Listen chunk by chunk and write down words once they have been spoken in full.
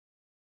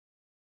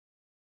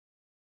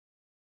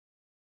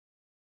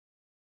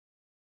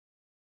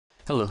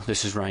Hello,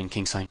 this is Ryan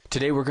Kingsign.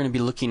 Today we're going to be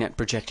looking at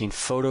projecting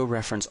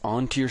Photoreference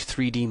onto your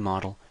 3D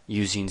model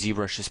using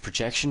ZBrush's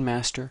Projection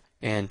Master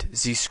and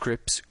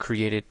ZScripts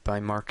created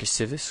by Marcus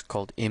Civis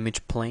called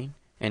Image Plane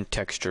and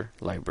Texture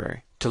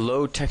Library. To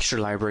load Texture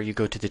Library, you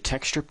go to the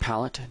Texture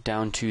palette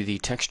down to the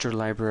Texture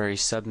Library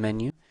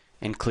submenu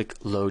and click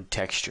Load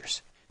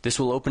Textures. This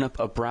will open up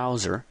a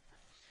browser.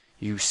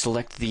 You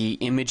select the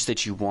image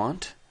that you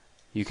want.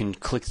 You can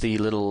click the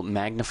little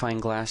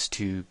magnifying glass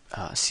to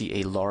see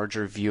a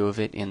larger view of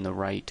it in the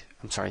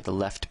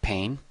left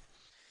pane.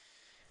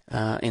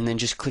 And then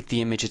just click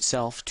the image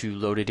itself to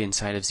load it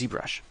inside of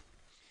ZBrush.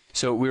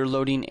 So we're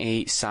loading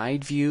a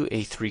side view,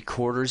 a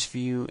 3/4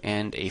 view,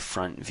 and a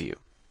front view.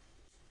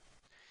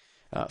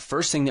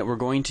 First thing that we're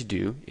going to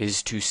do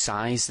is to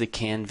size the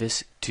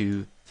canvas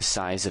to the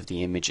size of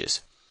the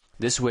images.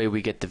 This way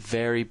we get the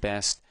very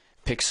best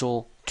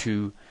pixel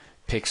to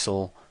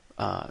pixel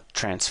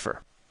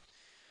transfer.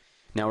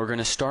 Now we're going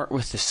to start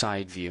with the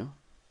side view,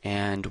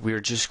 and we're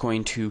just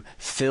going to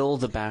fill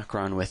the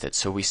background with it.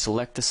 So we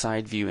select the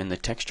side view in the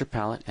texture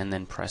palette and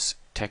then press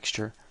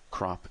Texture,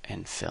 Crop,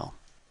 and Fill.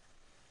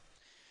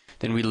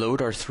 Then we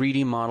load our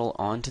 3D model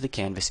onto the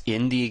canvas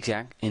in the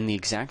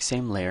exact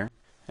same layer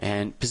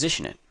and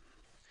position it.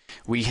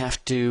 We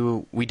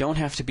don't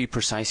have to be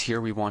precise here.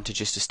 We want to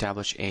just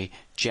establish a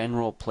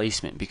general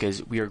placement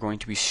because we are going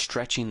to be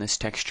stretching this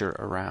texture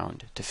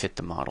around to fit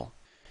the model.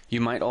 You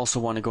might also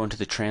want to go into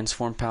the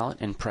Transform palette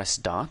and press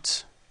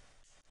dots.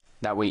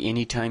 That way,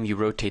 anytime you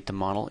rotate the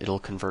model, it'll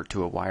convert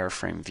to a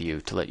wireframe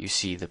view to let you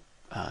see the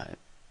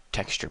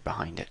texture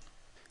behind it.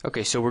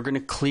 Okay, so we're going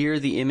to clear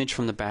the image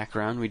from the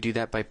background. We do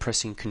that by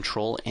pressing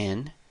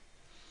Control-N,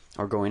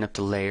 or going up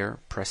to Layer,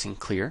 pressing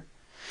Clear.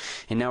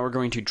 And now we're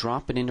going to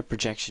drop it into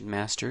Projection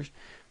Master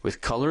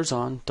with Colors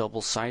on,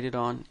 Double-Sided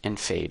on, and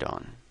Fade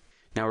on.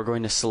 Now we're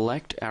going to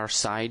select our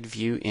side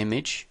view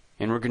image,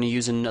 and we're going to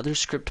use another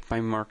script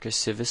by Marcus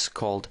Civis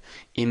called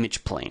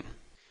Image Plane.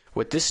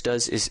 What this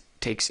does is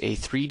takes a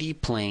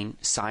 3D plane,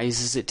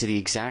 sizes it to the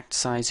exact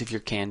size of your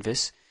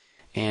canvas,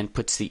 and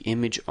puts the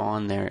image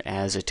on there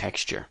as a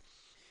texture.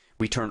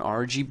 We turn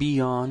RGB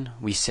on,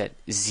 we set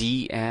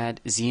Z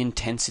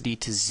intensity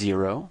to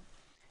 0,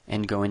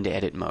 and go into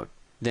edit mode.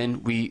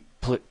 Then we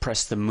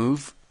press the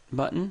Move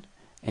button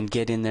and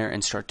get in there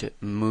and start to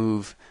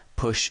move,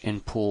 push,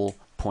 and pull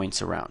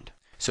points around.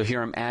 So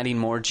here I'm adding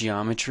more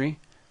geometry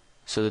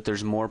so that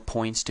there's more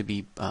points to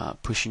be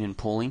pushing and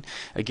pulling.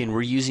 Again,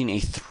 we're using a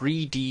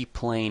 3D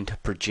plane to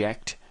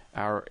project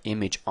our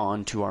image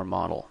onto our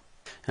model.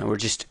 And we're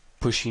just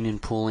pushing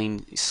and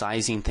pulling,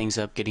 sizing things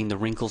up, getting the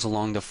wrinkles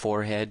along the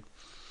forehead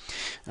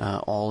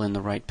all in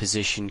the right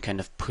position, kind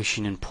of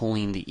pushing and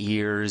pulling the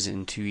ears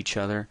into each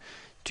other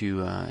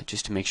to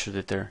just to make sure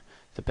that they're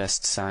the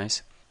best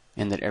size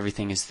and that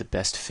everything is the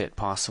best fit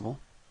possible.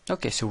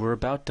 Okay, so we're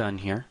about done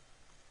here.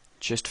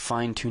 Just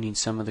fine-tuning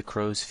some of the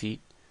crow's feet,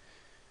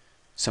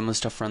 some of the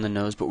stuff around the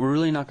nose, but we're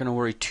really not going to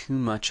worry too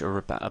much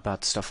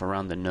about stuff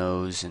around the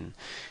nose and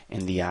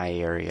the eye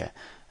area,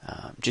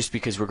 just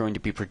because we're going to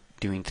be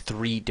doing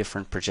 3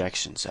 different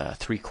projections,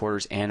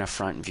 3/4 and a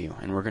front view,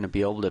 and we're going to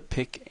be able to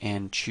pick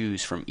and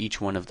choose from each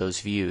one of those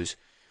views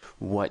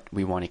what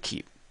we want to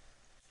keep.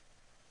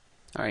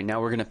 Alright,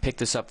 now we're going to pick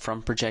this up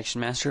from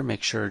Projection Master,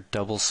 make sure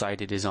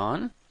double-sided is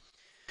on,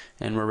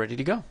 and we're ready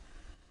to go.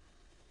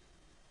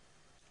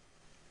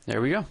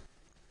 There we go.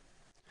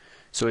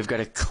 So we've got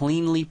a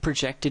cleanly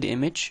projected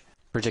image,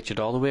 projected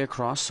all the way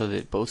across so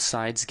that both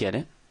sides get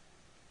it.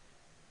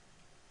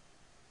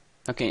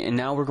 Okay, and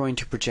now we're going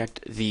to project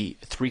the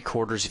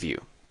 3/4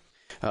 view.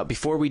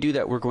 Before we do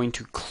that, we're going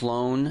to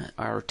clone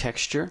our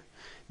texture.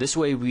 This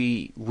way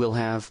we will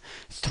have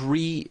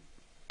 3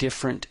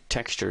 different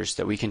textures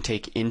that we can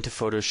take into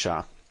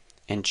Photoshop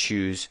and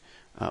choose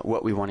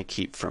what we want to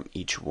keep from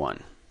each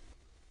one.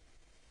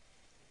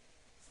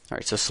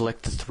 Alright, so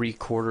select the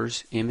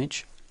 3/4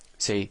 image,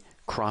 say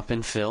Crop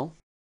and Fill.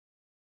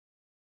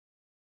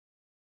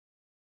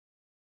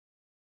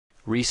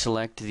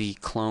 Reselect the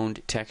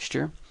cloned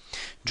texture.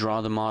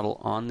 Draw the model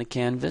on the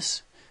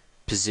canvas.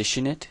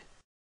 Position it.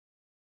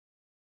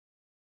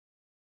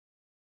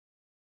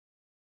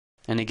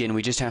 And again,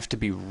 we just have to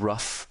be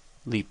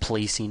roughly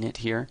placing it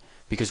here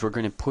because we're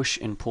going to push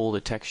and pull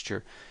the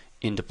texture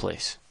into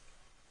place.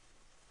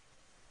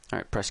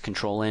 Alright, press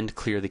Control-N to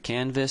clear the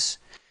canvas.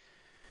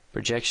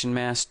 Projection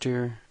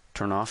Master.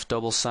 Turn off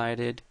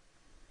double-sided.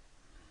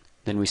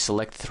 Then we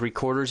select the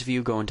 3/4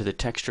 view, go into the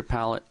Texture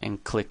palette,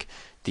 and click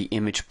the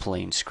Image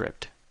Plane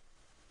script.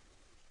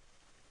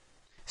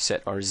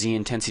 Set our Z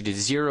intensity to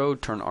 0,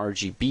 turn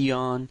RGB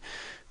on,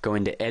 go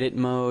into Edit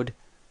mode,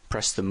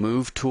 press the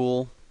Move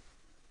tool.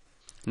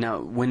 Now,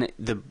 when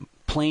the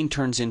plane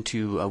turns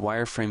into a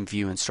wireframe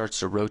view and starts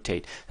to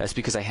rotate, that's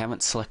because I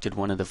haven't selected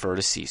one of the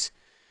vertices.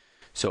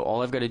 So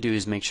all I've got to do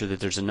is make sure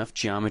that there's enough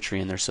geometry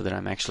in there so that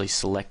I'm actually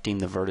selecting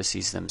the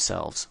vertices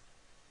themselves.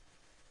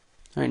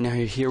 Alright, now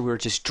here we're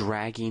just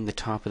dragging the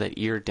top of that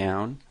ear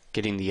down,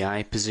 getting the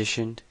eye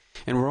positioned,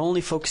 and we're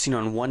only focusing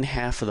on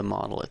 1/2 of the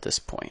model at this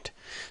point.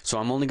 So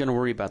I'm only going to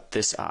worry about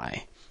this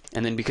eye.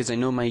 And then because I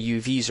know my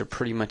UVs are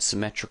pretty much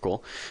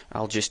symmetrical,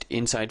 I'll just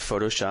inside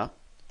Photoshop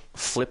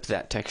flip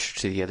that texture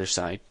to the other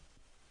side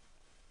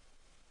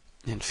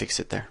and fix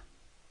it there.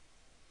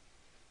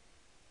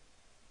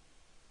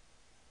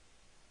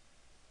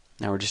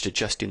 Now we're just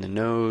adjusting the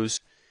nose,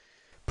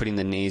 putting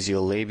the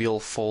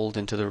nasolabial fold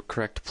into the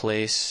correct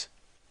place,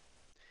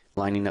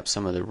 lining up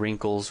some of the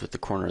wrinkles with the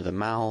corner of the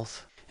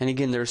mouth. And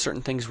again, there are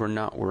certain things we're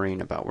not worrying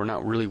about. We're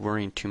not really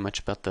worrying too much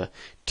about the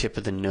tip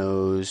of the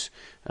nose.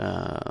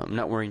 I'm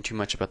not worrying too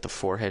much about the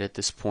forehead at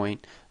this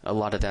point. A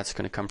lot of that's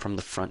going to come from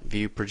the front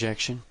view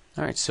projection.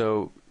 Alright,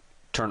 so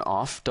turn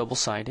off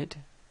double-sided,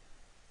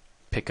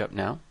 pick up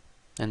now,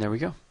 and there we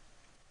go.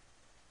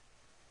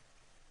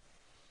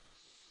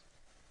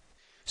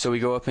 So we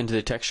go up into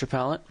the texture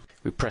palette,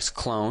 we press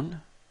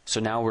clone. So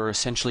now we're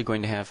essentially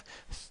going to have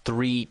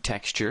 3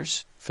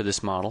 textures for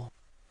this model.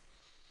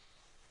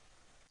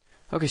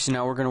 Okay, so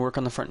now we're going to work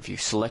on the front view.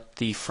 Select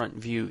the front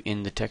view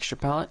in the texture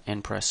palette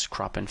and press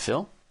crop and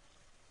fill.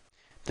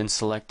 Then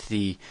select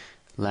the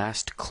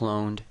last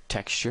cloned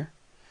texture.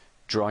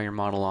 Draw your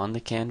model on the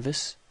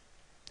canvas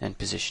and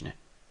position it.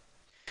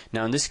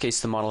 Now in this case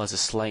the model has a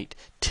slight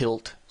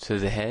tilt to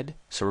the head,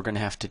 so we're going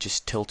to have to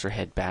just tilt her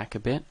head back a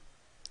bit.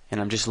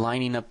 And I'm just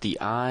lining up the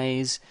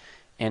eyes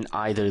and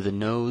either the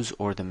nose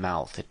or the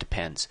mouth, it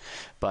depends.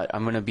 But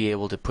I'm going to be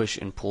able to push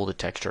and pull the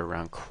texture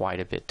around quite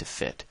a bit to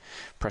fit.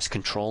 Press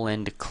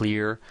Ctrl-N to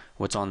clear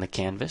what's on the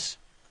canvas.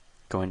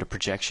 Go into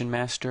Projection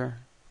Master,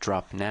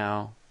 drop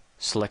now,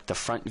 select the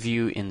front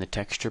view in the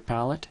texture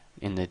palette,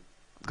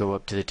 go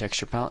up to the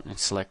texture palette and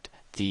select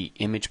the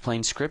image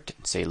plane script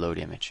and say Load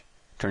Image.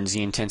 Turn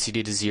Z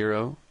intensity to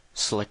 0,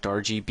 select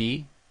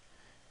RGB,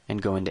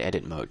 and go into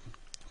Edit Mode.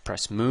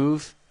 Press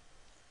Move,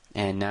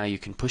 and now you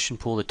can push and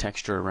pull the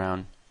texture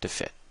around to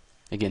fit.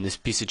 Again, this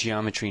piece of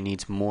geometry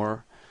needs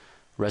more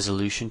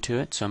resolution to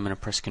it, so I'm going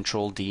to press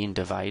Ctrl-D and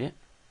divide it.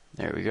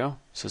 There we go.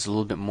 So it's a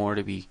little bit more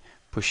to be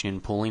pushing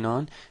and pulling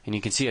on, and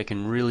you can see I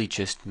can really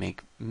just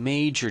make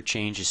major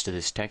changes to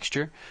this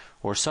texture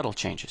or subtle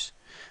changes.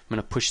 I'm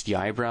going to push the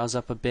eyebrows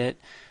up a bit,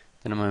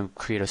 then I'm going to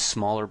create a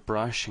smaller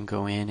brush and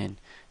go in and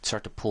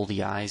start to pull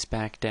the eyes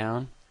back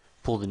down,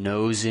 pull the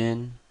nose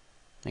in,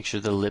 make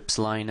sure the lips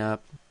line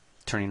up.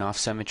 Turning off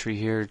symmetry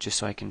here just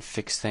so I can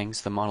fix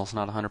things. The model's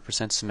not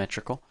 100%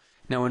 symmetrical.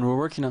 Now when we're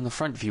working on the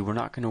front view, we're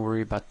not going to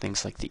worry about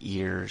things like the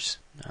ears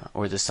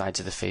or the sides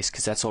of the face,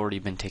 because that's already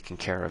been taken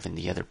care of in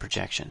the other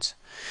projections.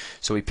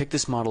 So we pick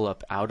this model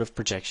up out of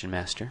Projection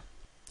Master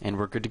and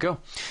we're good to go.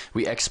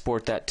 We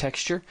export that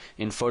texture.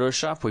 In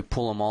Photoshop, we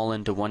pull them all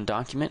into one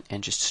document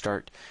and just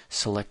start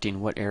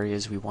selecting what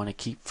areas we want to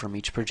keep from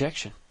each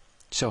projection.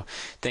 So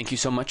thank you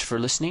so much for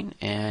listening,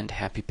 and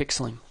happy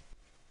pixeling.